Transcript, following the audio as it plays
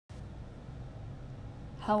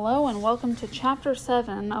Hello and welcome to Chapter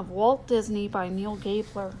 7 of Walt Disney by Neal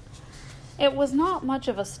Gabler. It was not much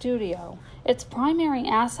of a studio. Its primary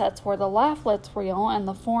assets were the Laughlets reel and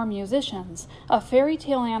the four musicians, a fairy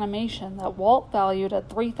tale animation that Walt valued at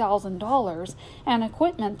 $3,000, and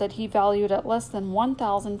equipment that he valued at less than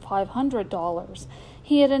 $1,500.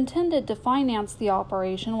 He had intended to finance the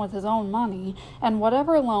operation with his own money, and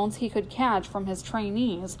whatever loans he could catch from his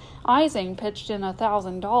trainees. Ising pitched in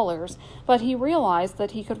 $1,000, but he realized that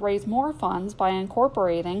he could raise more funds by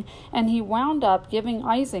incorporating, and he wound up giving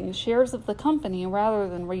Ising shares of the company rather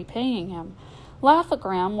than repaying him.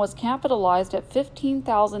 Laugh-O-Gram was capitalized at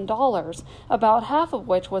 $15,000, about half of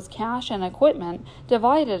which was cash and equipment,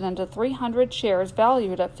 divided into 300 shares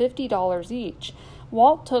valued at $50 each.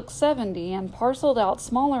 Walt took 70 and parceled out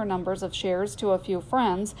smaller numbers of shares to a few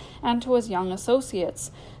friends and to his young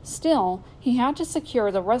associates. Still, he had to secure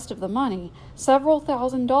the rest of the money, several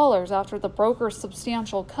 $1,000s after the broker's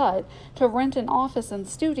substantial cut, to rent an office and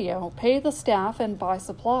studio, pay the staff, and buy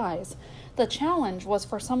supplies. The challenge was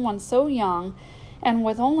for someone so young, and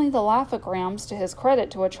with only the Laugh-O-Grams to his credit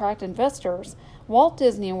to attract investors. Walt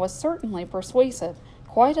Disney was certainly persuasive.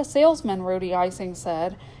 Quite a salesman, Rudy Ising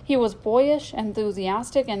said. He was boyish,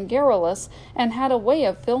 enthusiastic, and garrulous, and had a way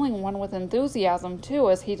of filling one with enthusiasm, too,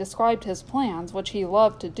 as he described his plans, which he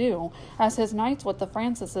loved to do, as his nights with the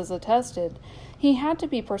Francises attested. He had to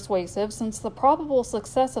be persuasive, since the probable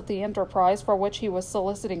success of the enterprise for which he was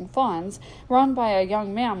soliciting funds, run by a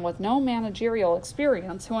young man with no managerial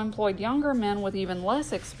experience who employed younger men with even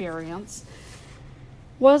less experience,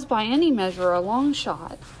 was by any measure a long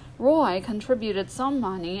shot. Roy contributed some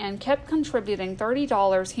money and kept contributing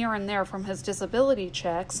 $30 here and there from his disability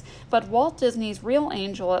checks, but Walt Disney's real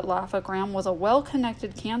angel at Laugh-O-Gram was a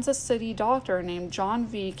well-connected Kansas City doctor named John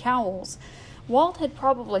V. Cowles. Walt had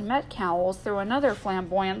probably met Cowles through another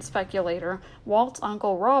flamboyant speculator, Walt's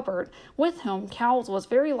Uncle Robert, with whom Cowles was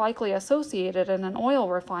very likely associated in an oil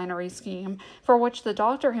refinery scheme for which the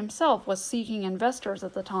doctor himself was seeking investors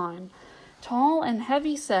at the time. Tall and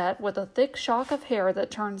heavy-set, with a thick shock of hair that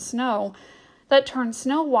turned snow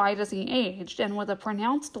white as he aged, and with a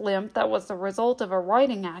pronounced limp that was the result of a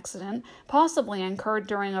riding accident, possibly incurred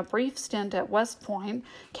during a brief stint at West Point,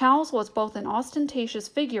 Cowles was both an ostentatious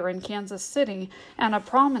figure in Kansas City and a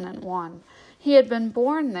prominent one. He had been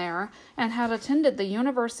born there and had attended the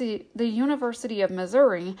University of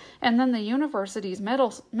Missouri and then the university's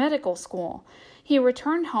medical school. He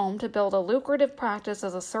returned home to build a lucrative practice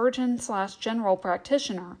as a surgeon/general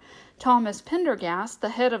practitioner. Thomas Pendergast, the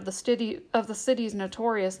head of the city's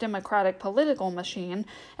notorious Democratic political machine,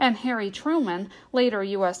 and Harry Truman, later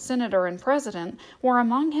U.S. Senator and President, were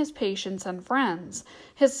among his patients and friends.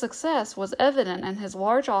 His success was evident in his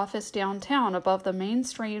large office downtown above the Main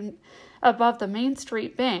Street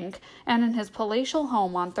Bank and in his palatial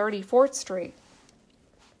home on 34th Street.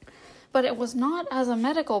 But it was not as a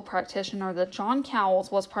medical practitioner that John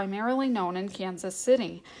Cowles was primarily known in Kansas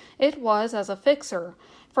City. It was as a fixer.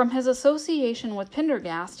 From his association with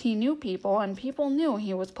Pendergast, he knew people, and people knew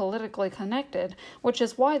he was politically connected, which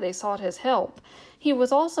is why they sought his help. He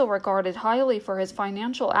was also regarded highly for his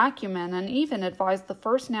financial acumen and even advised the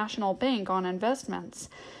First National Bank on investments.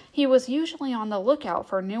 He was usually on the lookout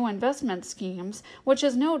for new investment schemes, which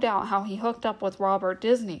is no doubt how he hooked up with Robert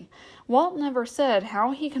Disney. Walt never said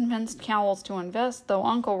how he convinced Cowles to invest, though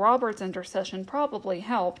Uncle Robert's intercession probably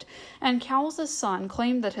helped, and Cowles' son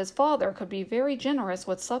claimed that his father could be very generous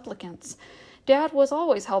with supplicants. Dad was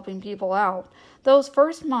always helping people out. Those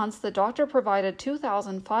first months, the doctor provided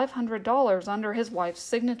 $2,500 under his wife's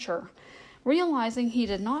signature. Realizing he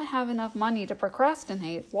did not have enough money to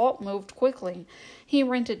procrastinate, Walt moved quickly. He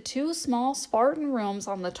rented 2 small Spartan rooms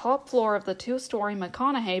on the top floor of the 2-story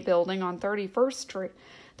McConaughey building on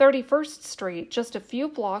 31st Street, just a few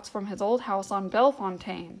blocks from his old house on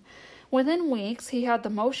Bellefontaine. Within weeks, he had the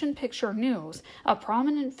Motion Picture News, a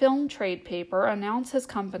prominent film trade paper, announce his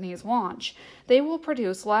company's launch. They will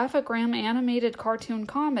produce Laugh-O-Gram animated cartoon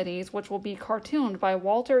comedies, which will be cartooned by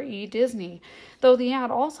Walter E. Disney, though the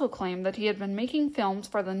ad also claimed that he had been making films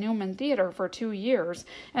for the Newman Theater for 2 years,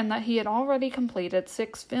 and that he had already completed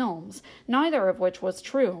 6 films, neither of which was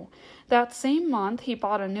true. That same month, he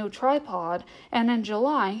bought a new tripod, and in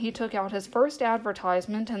July, he took out his first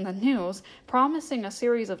advertisement in the news, promising a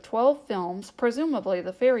series of 12 films, presumably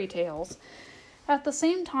the fairy tales. At the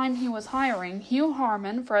same time he was hiring, Hugh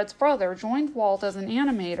Harman, Fred's brother, joined Walt as an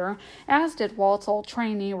animator, as did Walt's old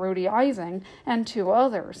trainee Rudy Ising, and 2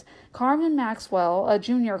 others. Carmen Maxwell, a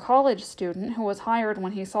junior college student who was hired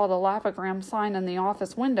when he saw the Laugh-O-Gram sign in the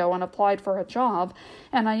office window and applied for a job,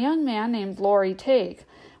 and a young man named Laurie Take.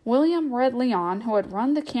 William Red Leon, who had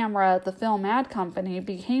run the camera at the film ad company,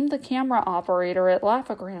 became the camera operator at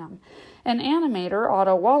Laugh-O-Gram. An animator,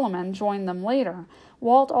 Otto Walleman, joined them later.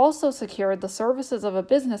 Walt also secured the services of a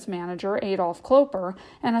business manager, Adolf Kloper,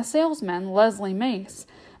 and a salesman, Leslie Mace.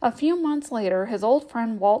 A few months later, his old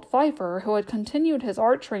friend Walt Pfeiffer, who had continued his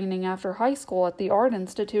art training after high school at the Art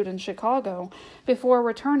Institute in Chicago before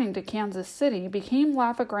returning to Kansas City, became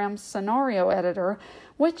Laugh-O-Gram's scenario editor,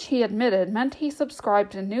 which he admitted meant he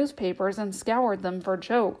subscribed to newspapers and scoured them for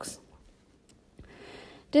jokes.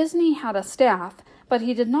 Disney had a staff, but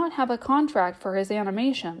he did not have a contract for his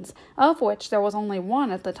animations, of which there was only one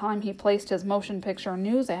at the time he placed his motion picture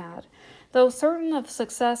news ad. Though certain of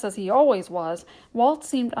success as he always was, Walt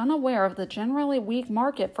seemed unaware of the generally weak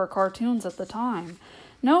market for cartoons at the time.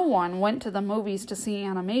 No one went to the movies to see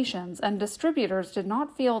animations, and distributors did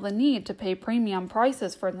not feel the need to pay premium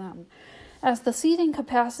prices for them. As the seating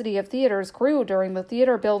capacity of theaters grew during the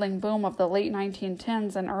theater-building boom of the late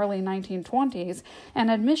 1910s and early 1920s, and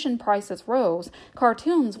admission prices rose,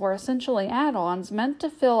 cartoons were essentially add-ons meant to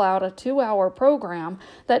fill out a 2-hour program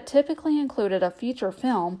that typically included a feature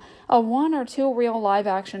film, a 1 or 2 reel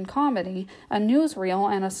live-action comedy, a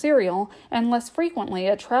newsreel and a serial, and less frequently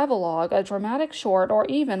a travelogue, a dramatic short, or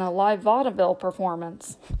even a live vaudeville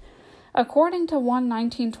performance. According to one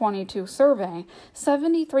 1922 survey,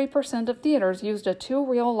 73% of theaters used a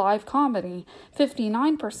 2-reel live comedy,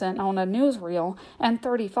 59% owned a newsreel, and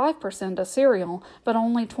 35% a serial, but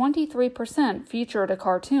only 23% featured a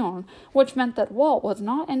cartoon, which meant that Walt was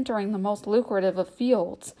not entering the most lucrative of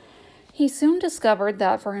fields. He soon discovered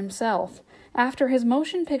that for himself. After his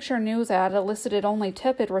motion picture news ad elicited only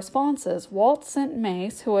tepid responses, Walt sent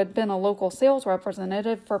Mace, who had been a local sales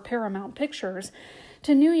representative for Paramount Pictures,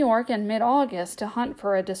 to New York in mid-August to hunt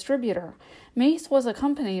for a distributor. Mace was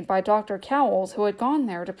accompanied by Dr. Cowles, who had gone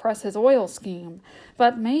there to press his oil scheme,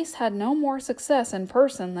 but Mace had no more success in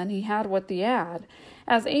person than he had with the ad.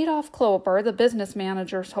 As Adolf Kloper, the business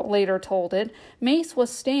manager, later told it, Mace was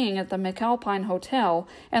staying at the McAlpine Hotel,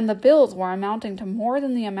 and the bills were amounting to more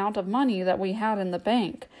than the amount of money that we had in the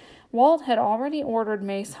bank. Walt had already ordered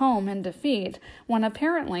Mace home in defeat when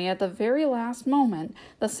apparently at the very last moment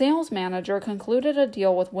the sales manager concluded a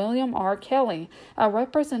deal with William R. Kelly, a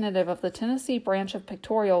representative of the Tennessee branch of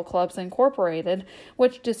Pictorial Clubs Incorporated,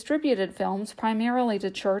 which distributed films primarily to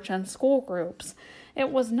church and school groups. It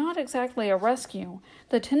was not exactly a rescue.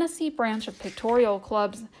 The Tennessee branch of Pictorial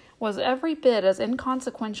Clubs was every bit as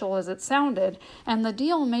inconsequential as it sounded, and the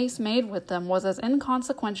deal Mace made with them was as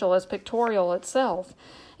inconsequential as Pictorial itself.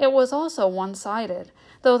 It was also one-sided.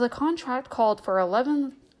 Though the contract called for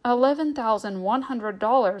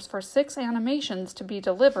 $11,100 for 6 animations to be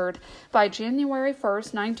delivered by January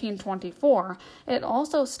 1st, 1924, it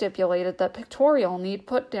also stipulated that Pictorial need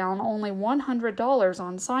put down only $100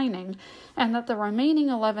 on signing, and that the remaining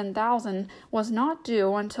 $11,000 was not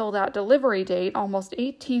due until that delivery date, almost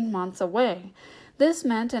 18 months away. This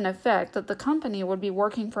meant, in effect, that the company would be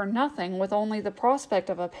working for nothing with only the prospect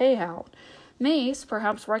of a payout. Mace,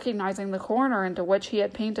 perhaps recognizing the corner into which he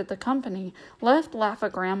had painted the company, left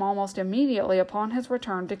Laugh-O-Gram almost immediately upon his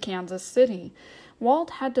return to Kansas City.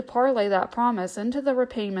 Walt had to parlay that promise into the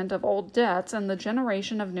repayment of old debts and the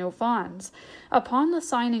generation of new funds. Upon the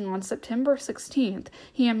signing on September 16th,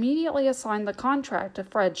 he immediately assigned the contract to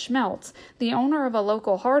Fred Schmeltz, the owner of a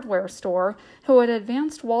local hardware store, who had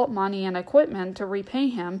advanced Walt money and equipment to repay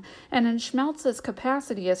him, and in Schmeltz's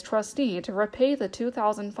capacity as trustee to repay the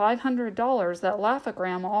 $2,500 that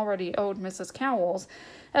Laugh-O-Gram already owed Mrs. Cowles,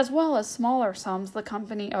 as well as smaller sums the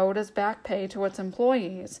company owed as back pay to its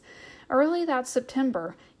employees. Early that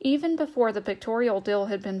September, even before the pictorial deal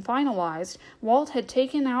had been finalized, Walt had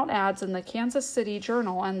taken out ads in the Kansas City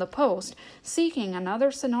Journal and the Post, seeking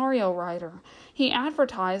another scenario writer. He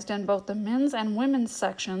advertised in both the men's and women's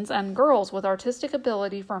sections and girls with artistic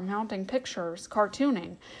ability for mounting pictures,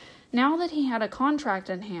 cartooning. Now that he had a contract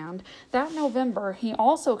in hand, that November he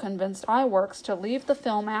also convinced iWorks to leave the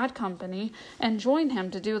film ad company and join him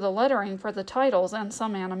to do the lettering for the titles and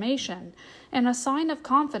some animation. In a sign of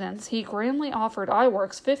confidence, he grandly offered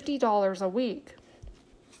iWorks $50 a week.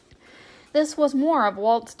 This was more of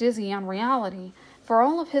Walt's dizzy unreality. For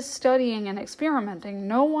all of his studying and experimenting,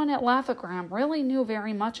 no one at Laugh-O-Gram really knew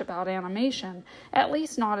very much about animation, at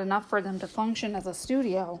least not enough for them to function as a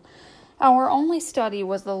studio. Our only study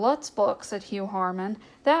was the Lutz books, said Hugh Harmon,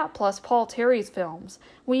 that plus Paul Terry's films.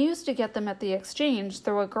 We used to get them at the Exchange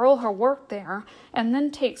through a girl who worked there, and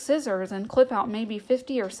then take scissors and clip out maybe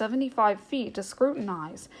 50 or 75 feet to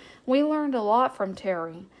scrutinize. We learned a lot from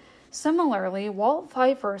Terry. Similarly, Walt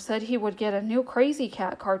Pfeiffer said he would get a new Crazy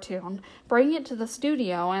Cat cartoon, bring it to the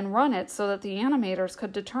studio, and run it so that the animators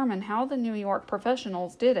could determine how the New York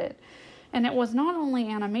professionals did it. And it was not only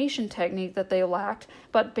animation technique that they lacked,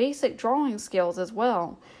 but basic drawing skills as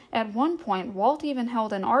well. At one point, Walt even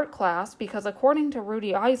held an art class because, according to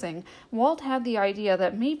Rudy Ising, Walt had the idea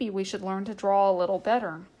that maybe we should learn to draw a little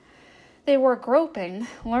better. They were groping,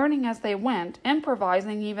 learning as they went,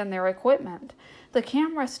 improvising even their equipment. The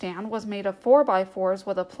camera stand was made of 4x4s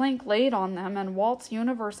with a plank laid on them and Walt's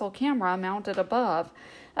universal camera mounted above.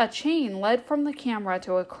 A chain led from the camera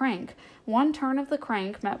to a crank. One turn of the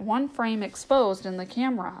crank meant one frame exposed in the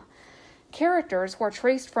camera. Characters were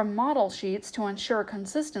traced from model sheets to ensure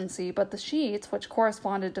consistency, but the sheets, which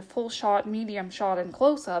corresponded to full shot, medium shot, and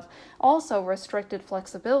close-up, also restricted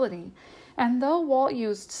flexibility. And though Walt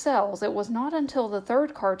used cells, it was not until the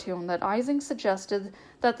third cartoon that Ising suggested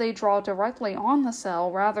that they draw directly on the cell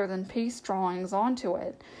rather than paste drawings onto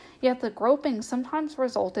it. Yet the groping sometimes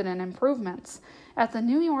resulted in improvements. At the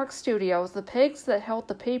New York studios, the pegs that held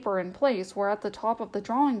the paper in place were at the top of the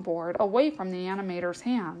drawing board, away from the animators'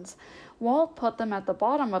 hands. Walt put them at the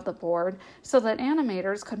bottom of the board so that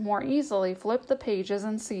animators could more easily flip the pages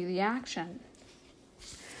and see the action.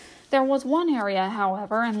 There was one area,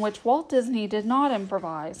 however, in which Walt Disney did not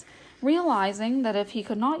improvise. Realizing that if he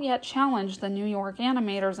could not yet challenge the New York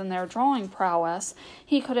animators in their drawing prowess,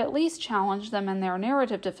 he could at least challenge them in their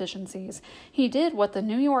narrative deficiencies. He did what the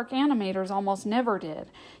New York animators almost never did.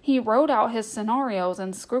 He wrote out his scenarios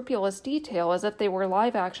in scrupulous detail as if they were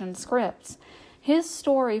live-action scripts. His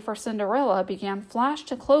story for Cinderella began flash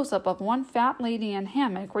to close-up of one fat lady in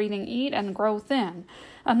hammock reading Eat and Grow Thin,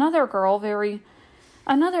 another girl very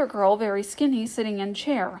skinny sitting in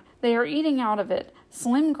chair. They are eating out of it.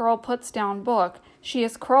 Slim girl puts down book. She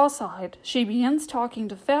is cross-eyed. She begins talking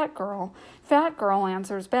to fat girl. Fat girl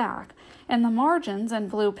answers back. In the margins in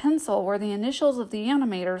blue pencil were the initials of the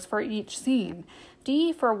animators for each scene.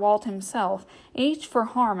 D for Walt himself, H for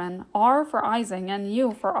Harmon, R for Ising, and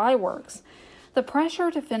U for iWorks. The pressure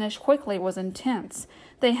to finish quickly was intense.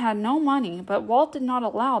 They had no money, but Walt did not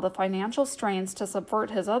allow the financial strains to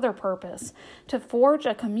subvert his other purpose, to forge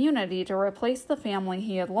a community to replace the family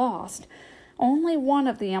he had lost. Only one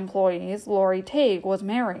of the employees, Lori Tague, was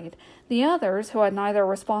married. The others, who had neither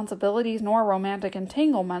responsibilities nor romantic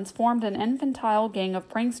entanglements, formed an infantile gang of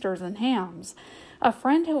pranksters and hams. A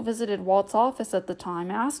friend who visited Walt's office at the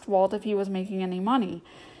time asked Walt if he was making any money.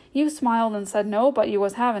 You smiled and said no, but you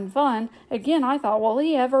was having fun. Again, I thought, will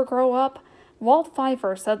he ever grow up? Walt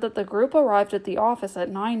Pfeiffer said that the group arrived at the office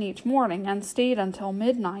at 9 each morning and stayed until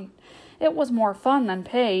midnight. It was more fun than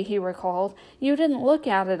pay, he recalled. You didn't look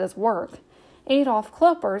at it as work. Adolf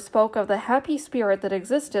Klopper spoke of the happy spirit that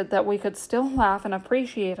existed, that we could still laugh and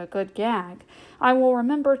appreciate a good gag. I will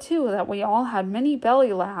remember, too, that we all had many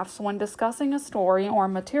belly laughs when discussing a story or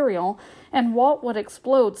material, and Walt would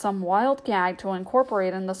explode some wild gag to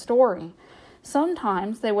incorporate in the story.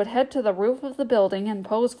 Sometimes they would head to the roof of the building and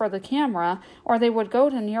pose for the camera, or they would go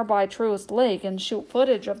to nearby Truist Lake and shoot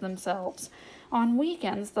footage of themselves. On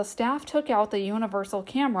weekends, the staff took out the universal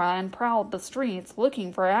camera and prowled the streets,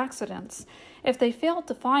 looking for accidents. If they failed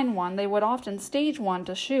to find one, they would often stage one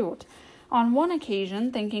to shoot. On one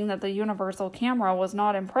occasion, thinking that the universal camera was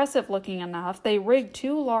not impressive-looking enough, they rigged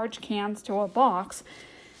 2 large cans to a box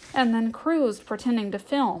and then cruised pretending to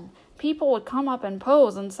film. People would come up and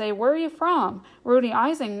pose and say, "Where are you from?" Rudy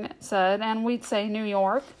Ising said, and we'd say, "New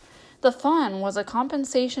York." The fun was a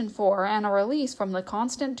compensation for and a release from the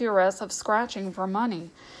constant duress of scratching for money.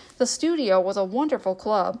 The studio was a wonderful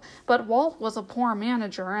club, but Walt was a poor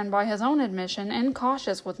manager and, by his own admission,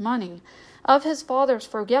 incautious with money. Of his father's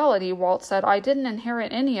frugality, Walt said, "I didn't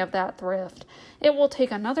inherit any of that thrift. It will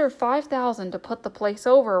take another $5,000 to put the place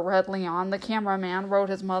over," Red Leon, the cameraman, wrote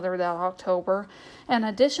his mother that October. "An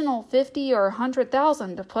additional $50,000 or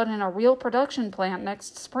 $100,000 to put in a real production plant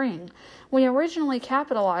next spring. We originally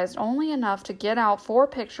capitalized only enough to get out 4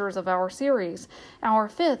 pictures of our series. Our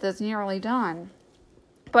 5th is nearly done."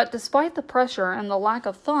 But despite the pressure and the lack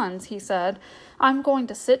of funds, he said, "I'm going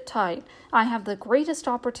to sit tight. I have the greatest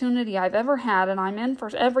opportunity I've ever had, and I'm in for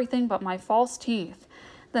everything but my false teeth."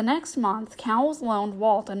 The next month, Cowles loaned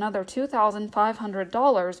Walt another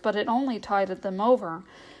 $2,500, but it only tided them over.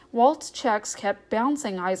 Walt's checks kept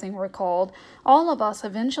bouncing, Ising recalled. All of us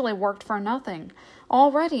eventually worked for nothing.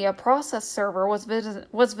 Already a process server was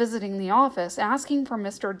visiting the office, asking for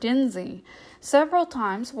Mr. Dinsey. Several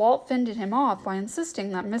times Walt fended him off by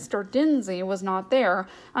insisting that Mr. Dinsey was not there,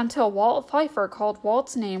 until Walt Pfeiffer called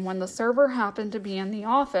Walt's name when the server happened to be in the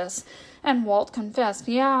office, and Walt confessed,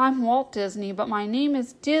 "Yeah, I'm Walt Disney, but my name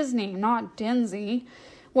is Disney, not Dinsey."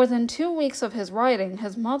 Within 2 weeks of writing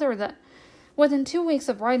his mother that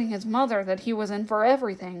he was in for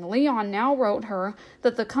everything, Leon now wrote her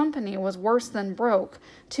that the company was worse than broke,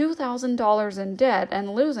 $2,000 in debt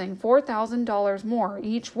and losing $4,000 more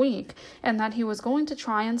each week, and that he was going to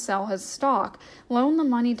try and sell his stock, loan the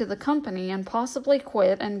money to the company, and possibly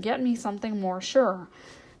quit and get me something more sure.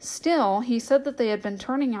 Still, he said that they had been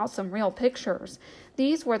turning out some real pictures.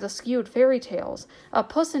 These were the skewed fairy tales: a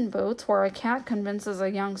Puss in Boots, where a cat convinces a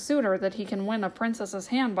young suitor that he can win a princess's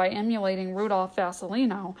hand by emulating Rudolph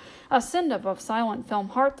Vasilino, a Sindab of silent film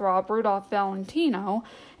heartthrob Rudolph Valentino,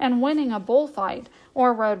 and winning a bullfight,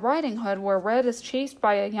 or Red Riding Hood, where Red is chased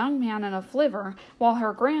by a young man in a flivver while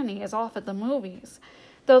her granny is off at the movies.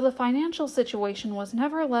 Though the financial situation was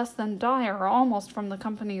never less than dire almost from the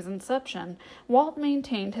company's inception, Walt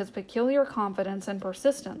maintained his peculiar confidence and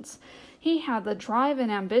persistence. He had the drive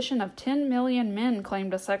and ambition of 10 million men,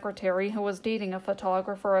 claimed a secretary who was dating a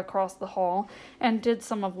photographer across the hall and did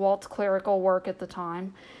some of Walt's clerical work at the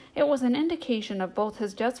time. It was an indication of both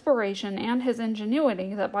his desperation and his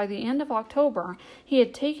ingenuity that by the end of October he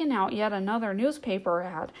had taken out yet another newspaper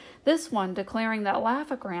ad, this one declaring that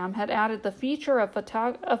Laugh-O-Gram had added the feature of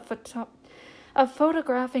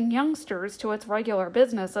photographing youngsters to its regular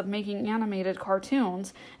business of making animated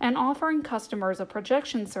cartoons, and offering customers a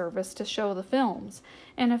projection service to show the films.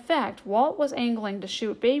 In effect, Walt was angling to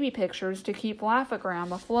shoot baby pictures to keep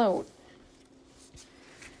Laugh-O-Gram afloat.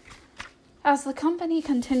 As the company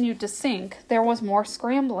continued to sink, there was more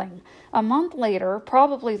scrambling. A month later,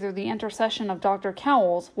 probably through the intercession of Dr.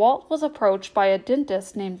 Cowles, Walt was approached by a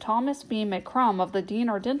dentist named Thomas B. McCrum of the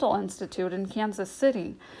Diener Dental Institute in Kansas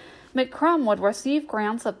City. McCrum would receive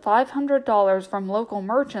grants of $500 from local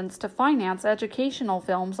merchants to finance educational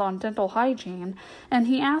films on dental hygiene, and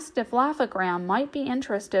he asked if Laugh-O-Gram might be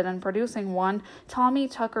interested in producing one, Tommy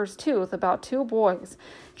Tucker's Tooth, about two boys,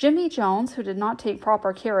 Jimmy Jones, who did not take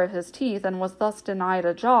proper care of his teeth and was thus denied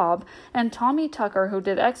a job, and Tommy Tucker, who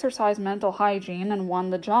did exercise mental hygiene and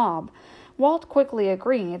won the job. Walt quickly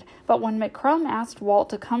agreed, but when McCrum asked Walt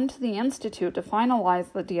to come to the Institute to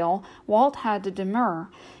finalize the deal, Walt had to demur.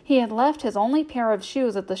 He had left his only pair of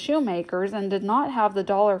shoes at the shoemaker's and did not have the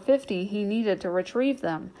 $1.50 he needed to retrieve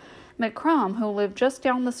them. McCrum, who lived just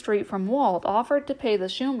down the street from Walt, offered to pay the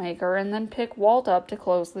shoemaker and then pick Walt up to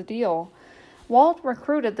close the deal. Walt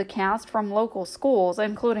recruited the cast from local schools,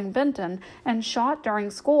 including Benton, and shot during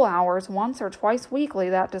school hours once or twice weekly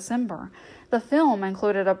that December. The film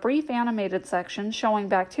included a brief animated section showing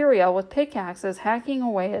bacteria with pickaxes hacking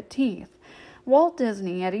away at teeth. Walt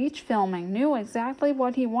Disney, at each filming, knew exactly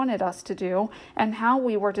what he wanted us to do and how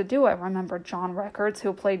we were to do it, remembered John Records,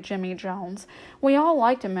 who played Jimmy Jones. We all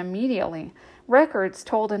liked him immediately. Records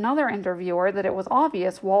told another interviewer that it was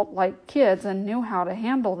obvious Walt liked kids and knew how to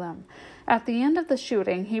handle them. At the end of the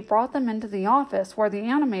shooting, he brought them into the office where the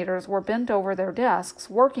animators were bent over their desks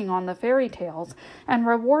working on the fairy tales and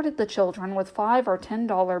rewarded the children with $5 or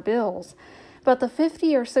 $10 bills. But the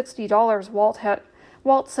 $50 or $60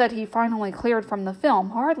 Walt said he finally cleared from the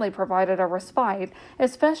film hardly provided a respite,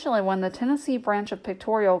 especially when the Tennessee branch of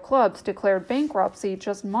Pictorial Clubs declared bankruptcy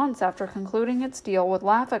just months after concluding its deal with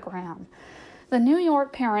Laugh-O-Gram. The New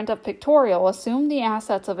York parent of Pictorial assumed the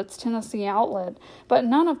assets of its Tennessee outlet, but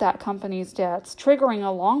none of that company's debts, triggering a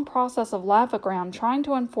long process of Laugh-O-Gram trying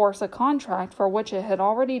to enforce a contract for which it had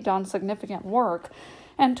already done significant work,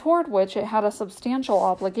 and toward which it had a substantial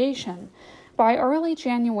obligation. By early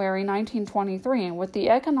January 1923, with the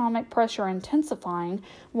economic pressure intensifying,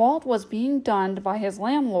 Walt was being dunned by his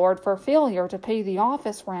landlord for failure to pay the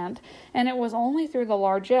office rent, and it was only through the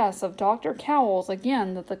largesse of Dr. Cowles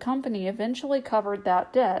again that the company eventually covered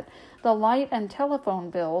that debt, the light and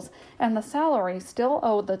telephone bills, and the salary still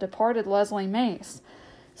owed the departed Leslie Mace.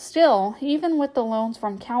 Still, even with the loans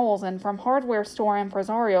from Cowles and from hardware store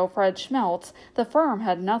impresario Fred Schmeltz, the firm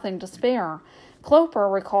had nothing to spare. Cloper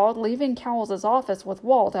recalled leaving Cowles's office with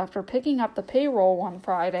Walt after picking up the payroll one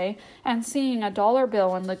Friday and seeing a dollar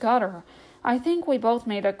bill in the gutter. "I think we both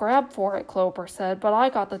made a grab for it," Cloper said, "but I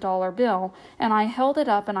got the dollar bill, and I held it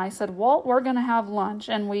up and I said, 'Walt, we're going to have lunch,'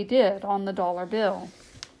 and we did, on the dollar bill."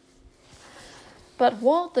 But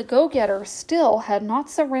Walt the go-getter still had not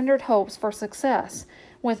surrendered hopes for success.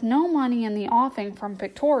 With no money in the offing from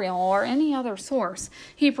Pictorial or any other source,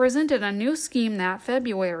 he presented a new scheme that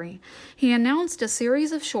February. He announced a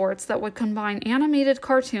series of shorts that would combine animated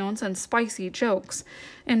cartoons and spicy jokes.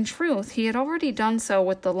 In truth, he had already done so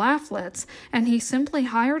with the Laughlets, and he simply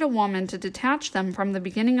hired a woman to detach them from the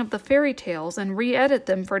beginning of the fairy tales and re-edit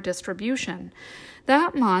them for distribution.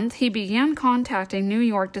 That month, he began contacting New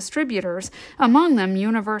York distributors, among them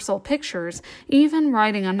Universal Pictures, even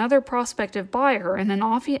writing another prospective buyer in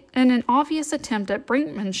an obvious attempt at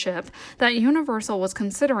brinkmanship that Universal was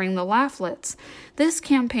considering the Laughlets. This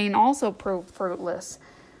campaign also proved fruitless.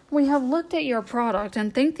 "We have looked at your product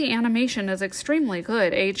and think the animation is extremely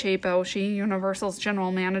good," H.A. Belshie, Universal's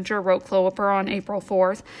general manager, wrote Cloper on April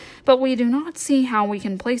 4th, "but we do not see how we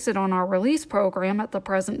can place it on our release program at the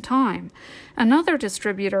present time." Another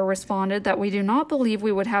distributor responded that "we do not believe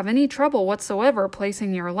we would have any trouble whatsoever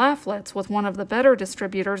placing your Laughlets with one of the better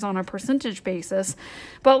distributors on a percentage basis,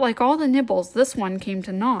 but like all the nibbles, this one came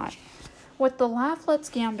to naught." With the Laughlets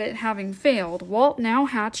gambit having failed, Walt now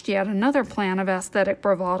hatched yet another plan of aesthetic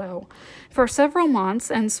bravado. For several months,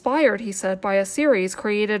 inspired, he said, by a series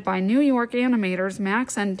created by New York animators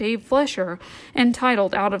Max and Dave Fleischer,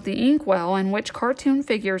 entitled Out of the Inkwell, in which cartoon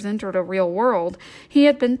figures entered a real world, he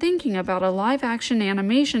had been thinking about a live-action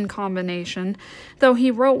animation combination, though he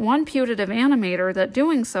wrote one putative animator that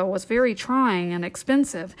doing so was very trying and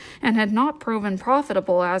expensive, and had not proven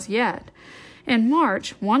profitable as yet. In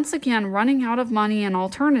March, once again running out of money and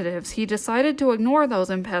alternatives, he decided to ignore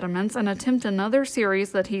those impediments and attempt another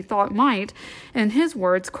series that he thought might, in his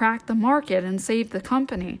words, crack the market and save the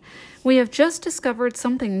company. "We have just discovered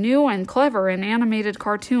something new and clever in animated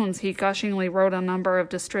cartoons," he gushingly wrote a number of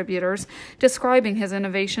distributors, describing his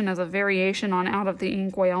innovation as a variation on Out of the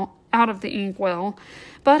Inkwell,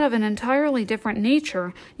 but of an entirely different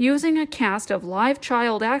nature, using a cast of live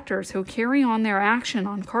child actors who carry on their action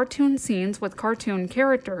on cartoon scenes with cartoon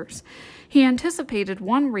characters. He anticipated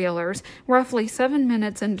one-reelers, roughly 7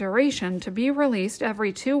 minutes in duration, to be released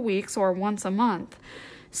every 2 weeks or once a month.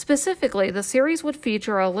 Specifically, the series would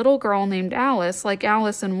feature a little girl named Alice, like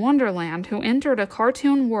Alice in Wonderland, who entered a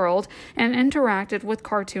cartoon world and interacted with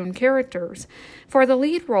cartoon characters. For the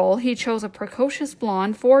lead role, he chose a precocious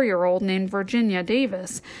blonde 4-year-old named Virginia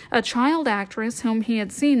Davis, a child actress whom he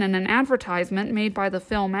had seen in an advertisement made by the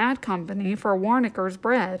film ad company for Warnaker's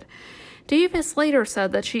bread. Davis later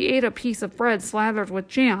said that she ate a piece of bread slathered with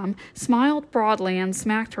jam, smiled broadly, and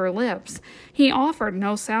smacked her lips. He offered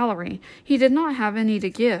no salary. He did not have any to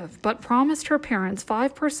give, but promised her parents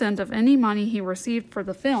 5% of any money he received for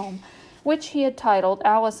the film, which he had titled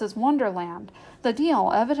Alice's Wonderland. The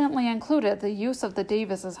deal evidently included the use of the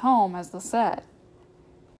Davises' home as the set.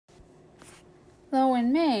 Though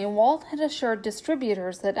in May, Walt had assured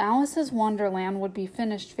distributors that Alice's Wonderland would be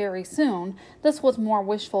finished very soon, this was more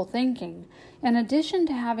wishful thinking. In addition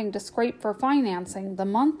to having to scrape for financing, the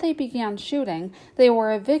month they began shooting, they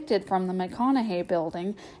were evicted from the McConaughey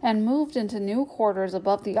building and moved into new quarters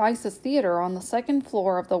above the Isis Theater on the second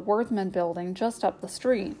floor of the Worthman building just up the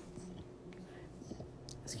street.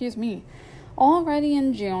 Already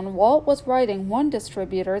in June, Walt was writing one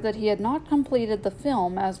distributor that he had not completed the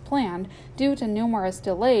film as planned due to numerous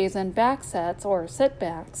delays and backsets or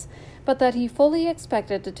setbacks, but that he fully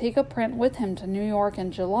expected to take a print with him to New York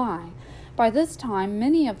in July. By this time,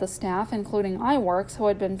 many of the staff, including Iwerks, who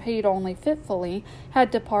had been paid only fitfully,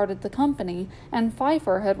 had departed the company, and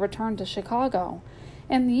Pfeiffer had returned to Chicago.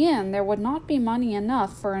 In the end, there would not be money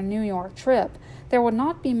enough for a New York trip. There would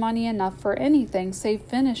not be money enough for anything save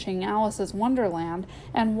finishing Alice's Wonderland,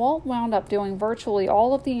 and Walt wound up doing virtually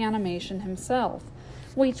all of the animation himself.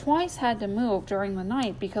 "We twice had to move during the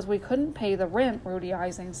night because we couldn't pay the rent," Rudy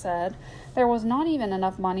Ising said. "There was not even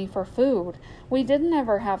enough money for food. We didn't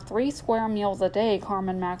ever have 3 square meals a day,"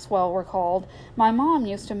 Carmen Maxwell recalled. "My mom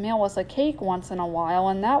used to mail us a cake once in a while,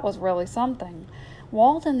 and that was really something."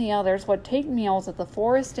 Walt and the others would take meals at the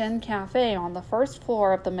Forest Inn Cafe on the first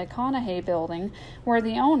floor of the McConaughey building, where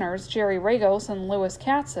the owners, Jerry Ragos and Louis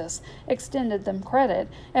Katzis, extended them credit,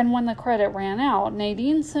 and when the credit ran out,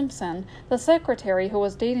 Nadine Simpson, the secretary who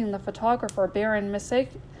was dating the photographer Baron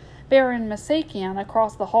Misakian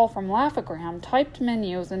across the hall from Laugh-O-Gram, typed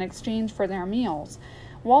menus in exchange for their meals.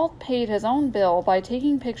 Walt paid his own bill by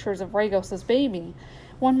taking pictures of Ragos's baby.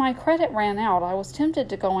 "When my credit ran out, I was tempted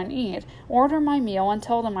to go and eat, order my meal and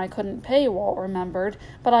tell them I couldn't pay," Walt remembered,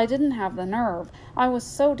 "but I didn't have the nerve. I was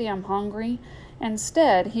so damn hungry."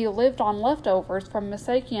 Instead, he lived on leftovers from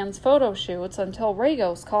Misakian's photo shoots until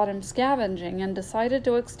Ragos caught him scavenging and decided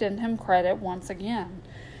to extend him credit once again.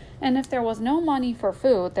 And if there was no money for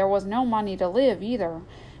food, there was no money to live either.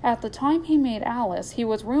 At the time he made Alice, he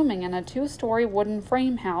was rooming in a 2-story wooden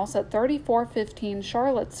frame house at 3415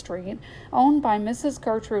 Charlotte Street, owned by Mrs.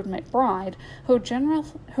 Gertrude McBride,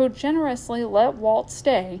 who generously let Walt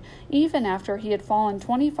stay, even after he had fallen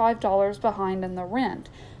 $25 behind in the rent.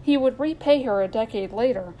 He would repay her a decade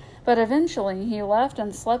later, but eventually he left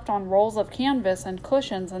and slept on rolls of canvas and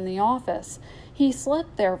cushions in the office. He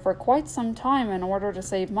slept there for quite some time in order to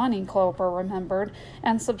save money, Cloper remembered,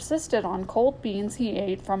 and subsisted on cold beans he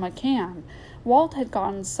ate from a can. Walt had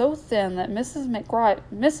gotten so thin that Mrs.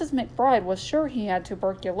 McBride was sure he had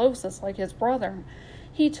tuberculosis like his brother.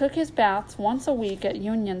 He took his baths once a week at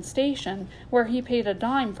Union Station, where he paid a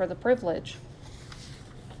dime for the privilege.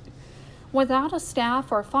 Without a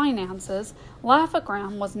staff or finances,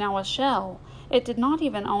 Laugh-O-Gram was now a shell. It did not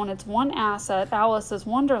even own its one asset, Alice's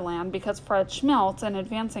Wonderland, because Fred Schmeltz, in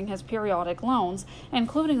advancing his periodic loans,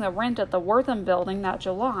 including the rent at the Wortham building that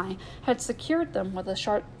July, had secured them with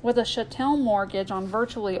a chattel mortgage on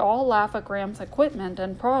virtually all Laugh-O-Gram's equipment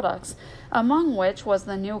and products, among which was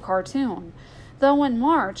the new cartoon. Though in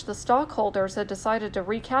March the stockholders had decided to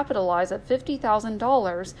recapitalize at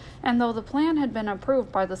 $50,000, and though the plan had been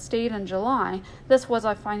approved by the state in July, this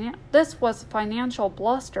was financial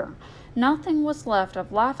bluster. Nothing was left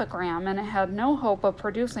of Laugh-O-Gram, and it had no hope of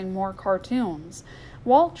producing more cartoons.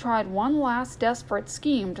 Walt tried one last desperate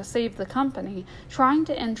scheme to save the company, trying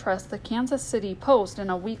to interest the Kansas City Post in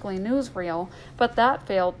a weekly newsreel, but that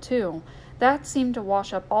failed too. That seemed to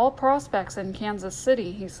wash up all prospects in Kansas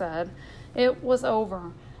City, he said. It was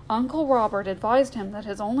over. Uncle Robert advised him that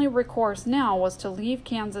his only recourse now was to leave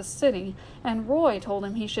Kansas City, and Roy told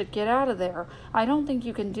him he should get out of there. I don't think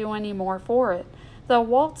you can do any more for it. Though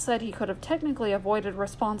Walt said he could have technically avoided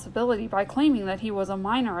responsibility by claiming that he was a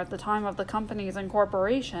minor at the time of the company's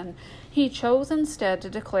incorporation, he chose instead to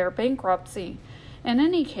declare bankruptcy. In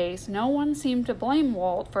any case, no one seemed to blame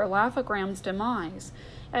Walt for Laugh-O-Gram's demise.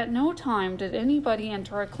 At no time did anybody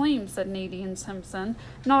enter a claim, said Nadine Simpson,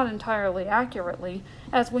 not entirely accurately,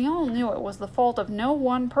 as we all knew it was the fault of no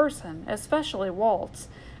one person, especially Walt's.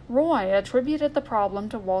 Roy attributed the problem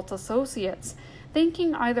to Walt's associates.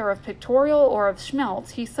 Thinking either of Pictorial or of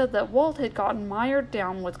Schmeltz, he said that Walt had gotten mired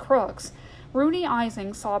down with crooks. Rudy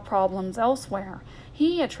Ising saw problems elsewhere.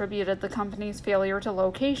 He attributed the company's failure to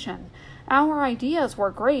location. Our ideas were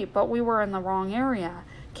great, but we were in the wrong area.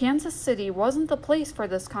 Kansas City wasn't the place for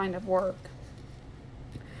this kind of work.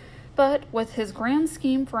 But with his grand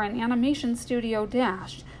scheme for an animation studio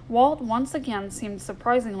dashed, Walt once again seemed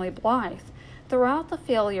surprisingly blithe. Throughout the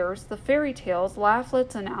failures, the fairy tales,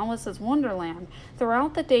 Laughlets, and Alice's Wonderland,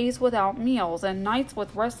 throughout the days without meals and nights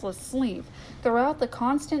with restless sleep, throughout the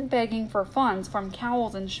constant begging for funds from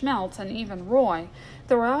Cowles and Schmeltz and even Roy,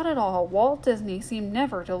 throughout it all, Walt Disney seemed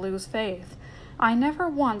never to lose faith. I never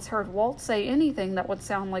once heard Walt say anything that would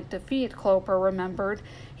sound like defeat, Cloper remembered.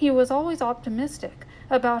 He was always optimistic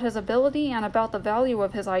about his ability and about the value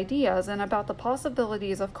of his ideas and about the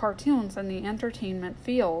possibilities of cartoons in the entertainment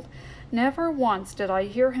field. Never once did I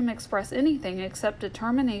hear him express anything except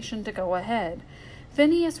determination to go ahead.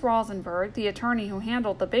 Phineas Rosenberg, the attorney who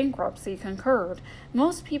handled the bankruptcy, concurred.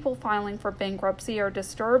 Most people filing for bankruptcy are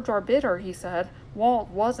disturbed or bitter, he said. Walt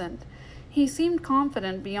wasn't. He seemed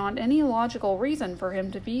confident beyond any logical reason for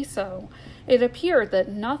him to be so. It appeared that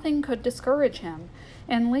nothing could discourage him.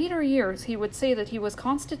 In later years he would say that he was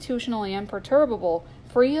constitutionally imperturbable,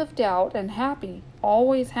 free of doubt, and happy,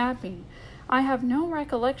 always happy. I have no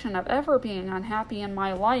recollection of ever being unhappy in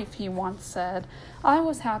my life, he once said. I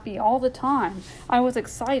was happy all the time. I was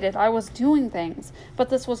excited. I was doing things. But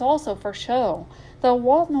this was also for show. Though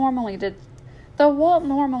Walt normally did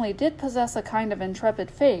possess a kind of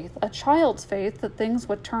intrepid faith, a child's faith that things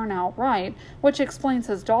would turn out right, which explains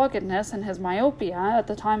his doggedness and his myopia at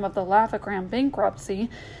the time of the Laugh-O-Gram bankruptcy,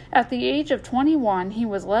 at the age of 21 he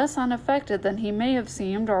was less unaffected than he may have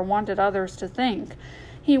seemed or wanted others to think.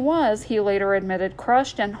 He was, he later admitted,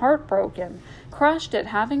 crushed and heartbroken, crushed at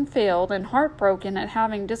having failed and heartbroken at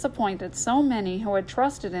having disappointed so many who had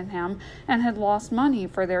trusted in him and had lost money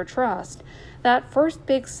for their trust. That first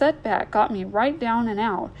big setback got me right down and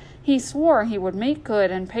out. He swore he would make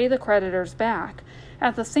good and pay the creditors back.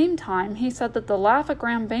 At the same time, he said that the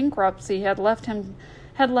Laugh-O-Gram bankruptcy had left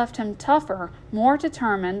him tougher, more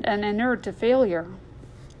determined, and inured to failure.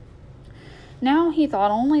 Now he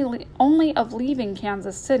thought only of leaving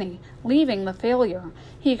Kansas City, leaving the failure.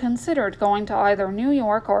 He considered going to either New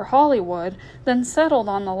York or Hollywood, then settled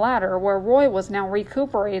on the latter, where Roy was now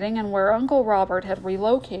recuperating and where Uncle Robert had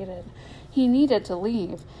relocated. He needed to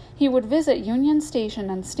leave. He would visit Union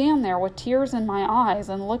Station and stand there with tears in my eyes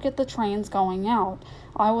and look at the trains going out.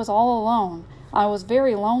 I was all alone. I was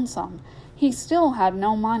very lonesome. He still had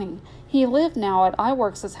no money. He lived now at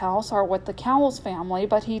Iwerks's house or with the Cowles family,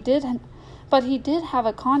 but he did have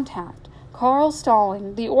a contact. Carl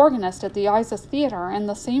Stalling, the organist at the Isis Theater, in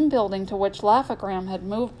the same building to which Laugh-O-Gram had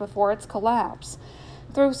moved before its collapse.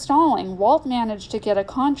 Through stalling, Walt managed to get a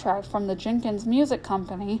contract from the Jenkins Music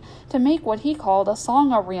Company to make what he called a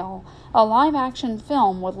song-a-reel, a live-action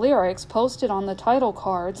film with lyrics posted on the title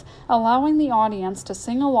cards, allowing the audience to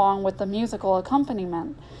sing along with the musical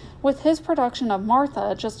accompaniment. With his production of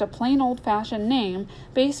Martha just a plain old-fashioned name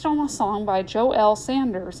based on a song by Joe L.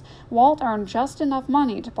 Sanders, Walt earned just enough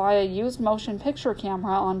money to buy a used motion picture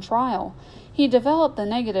camera on trial. He developed the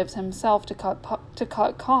negatives himself to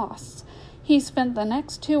cut costs. He spent the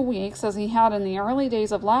next 2 weeks, as he had in the early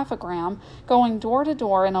days of Laugh-O-Gram, going door to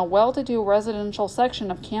door in a well-to-do residential section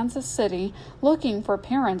of Kansas City looking for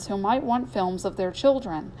parents who might want films of their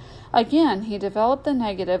children. Again, he developed the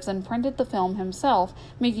negatives and printed the film himself,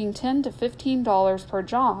 making $10 to $15 per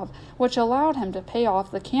job, which allowed him to pay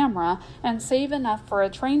off the camera and save enough for a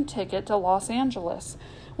train ticket to Los Angeles.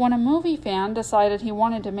 When a movie fan decided he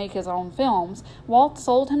wanted to make his own films, Walt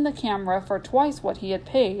sold him the camera for twice what he had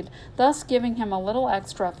paid, thus giving him a little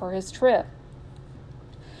extra for his trip.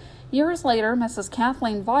 Years later, Mrs.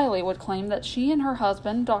 Kathleen Viley would claim that she and her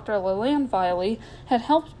husband, Dr. Leland Viley, had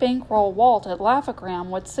helped bankroll Walt at Laugh-O-Gram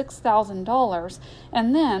with $6,000,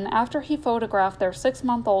 and then, after he photographed their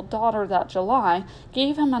 6-month-old daughter that July,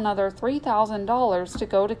 gave him another $3,000 to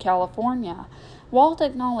go to California. Walt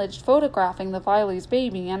acknowledged photographing the Vileys'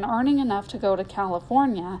 baby and earning enough to go to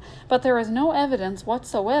California, but there is no evidence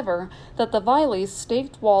whatsoever that the Vileys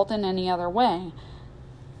staked Walt in any other way.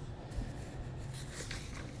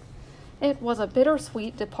 It was a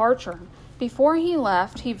bittersweet departure. Before he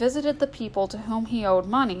left, he visited the people to whom he owed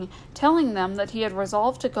money, telling them that he had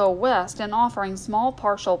resolved to go west and offering small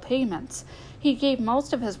partial payments. He gave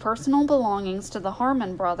most of his personal belongings to the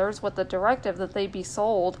Harmon brothers with the directive that they be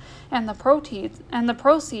sold, and the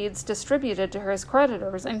proceeds distributed to his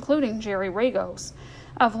creditors, including Jerry Ragos.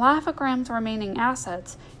 Of Laugh-O-Gram's remaining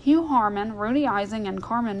assets, Hugh Harmon, Rudy Ising, and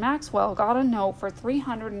Carmen Maxwell got a note for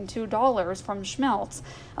 $302 from Schmelz,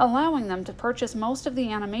 allowing them to purchase most of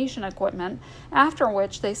the animation equipment, after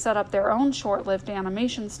which they set up their own short-lived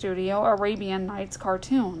animation studio, Arabian Nights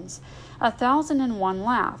Cartoons. 1,001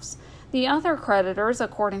 laughs. The other creditors,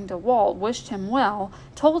 according to Walt, wished him well,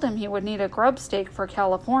 told him he would need a grub stake for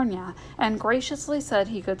California, and graciously said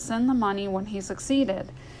he could send the money when he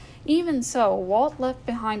succeeded. Even so, Walt left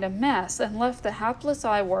behind a mess and left the hapless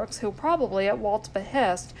Iwerks, who probably at Walt's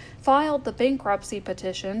behest filed the bankruptcy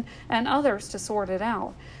petition, and others to sort it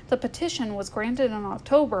out. The petition was granted in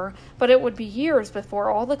October, but it would be years before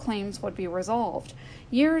all the claims would be resolved.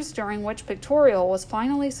 Years during which Pictorial was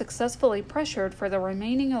finally successfully pressured for the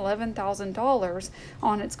remaining $11,000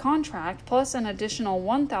 on its contract, plus an additional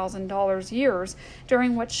 $1,000 years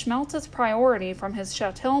during which Schmelz's priority from his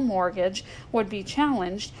chattel mortgage would be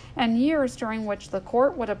challenged, and years during which the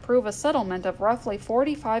court would approve a settlement of roughly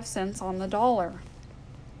 45 cents on the dollar.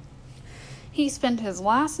 He spent his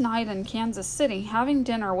last night in Kansas City having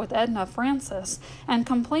dinner with Edna Francis and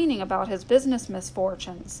complaining about his business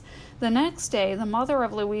misfortunes. The next day, the mother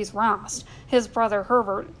of Louise Rast, his brother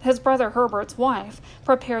Herbert's wife,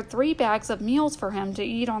 prepared 3 bags of meals for him to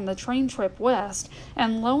eat on the train trip west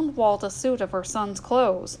and loaned Walt a suit of her son's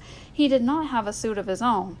clothes. He did not have a suit of his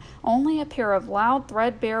own, only a pair of loud,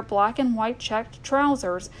 threadbare black and white checked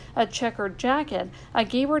trousers, a checkered jacket, a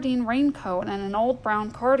gabardine raincoat, and an old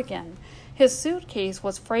brown cardigan. His suitcase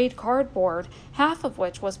was frayed cardboard, half of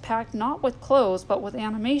which was packed not with clothes but with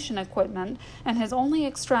animation equipment, and his only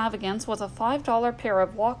extravagance was a $5 pair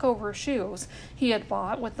of walkover shoes he had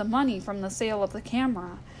bought with the money from the sale of the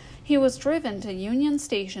camera. He was driven to Union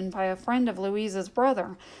Station by a friend of Louise's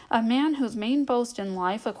brother, a man whose main boast in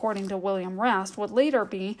life, according to William Rast, would later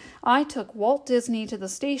be, "I took Walt Disney to the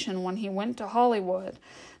station when he went to Hollywood."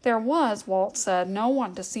 There was, Walt said, no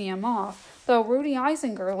one to see him off, though Rudy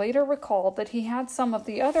Eisinger later recalled that he and some of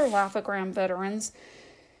the other Laugh-O-Gram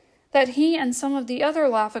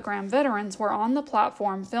veterans were on the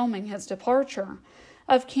platform filming his departure.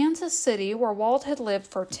 Of Kansas City, where Walt had lived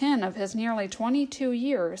for 10 of his nearly 22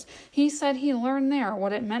 years, he said he learned there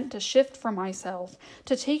what it meant to shift for myself,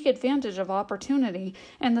 to take advantage of opportunity,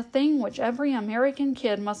 and the thing which every American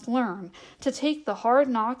kid must learn, to take the hard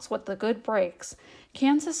knocks with the good breaks.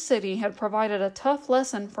 Kansas City had provided a tough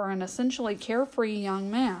lesson for an essentially carefree young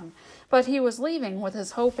man, but he was leaving with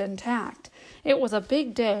his hope intact. It was a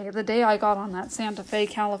big day, the day I got on that Santa Fe,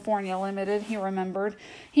 California Limited, he remembered.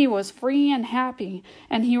 He was free and happy,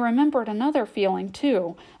 and he remembered another feeling,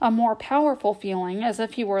 too, a more powerful feeling, as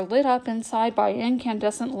if he were lit up inside by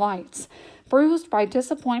incandescent lights. Bruised by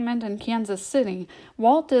disappointment in Kansas City,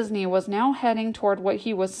 Walt Disney was now heading toward what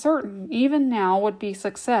he was certain, even now, would be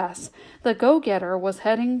success. The go-getter was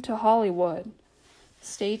heading to Hollywood.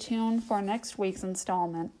 Stay tuned for next week's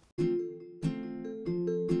installment.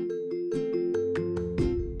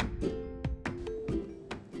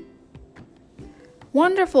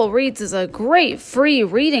 Wonderful Reads is a great free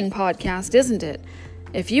reading podcast, isn't it?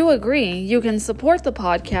 If you agree, you can support the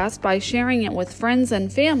podcast by sharing it with friends and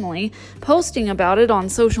family, posting about it on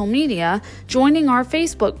social media, joining our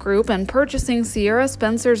Facebook group, and purchasing Sierra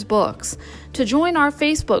Spencer's books. To join our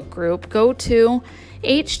Facebook group, go to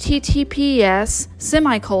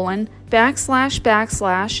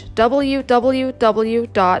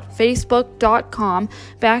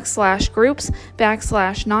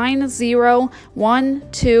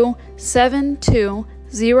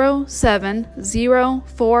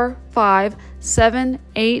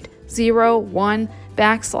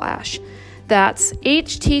That's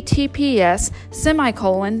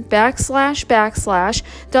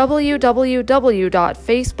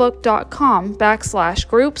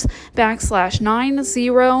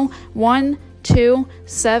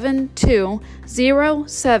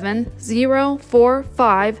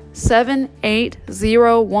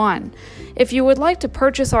If you would like to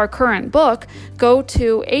purchase our current book, go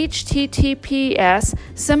to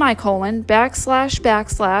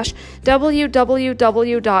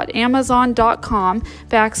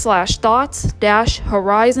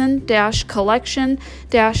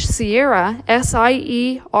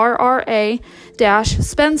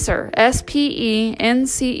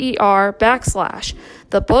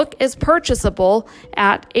The book is purchasable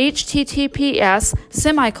at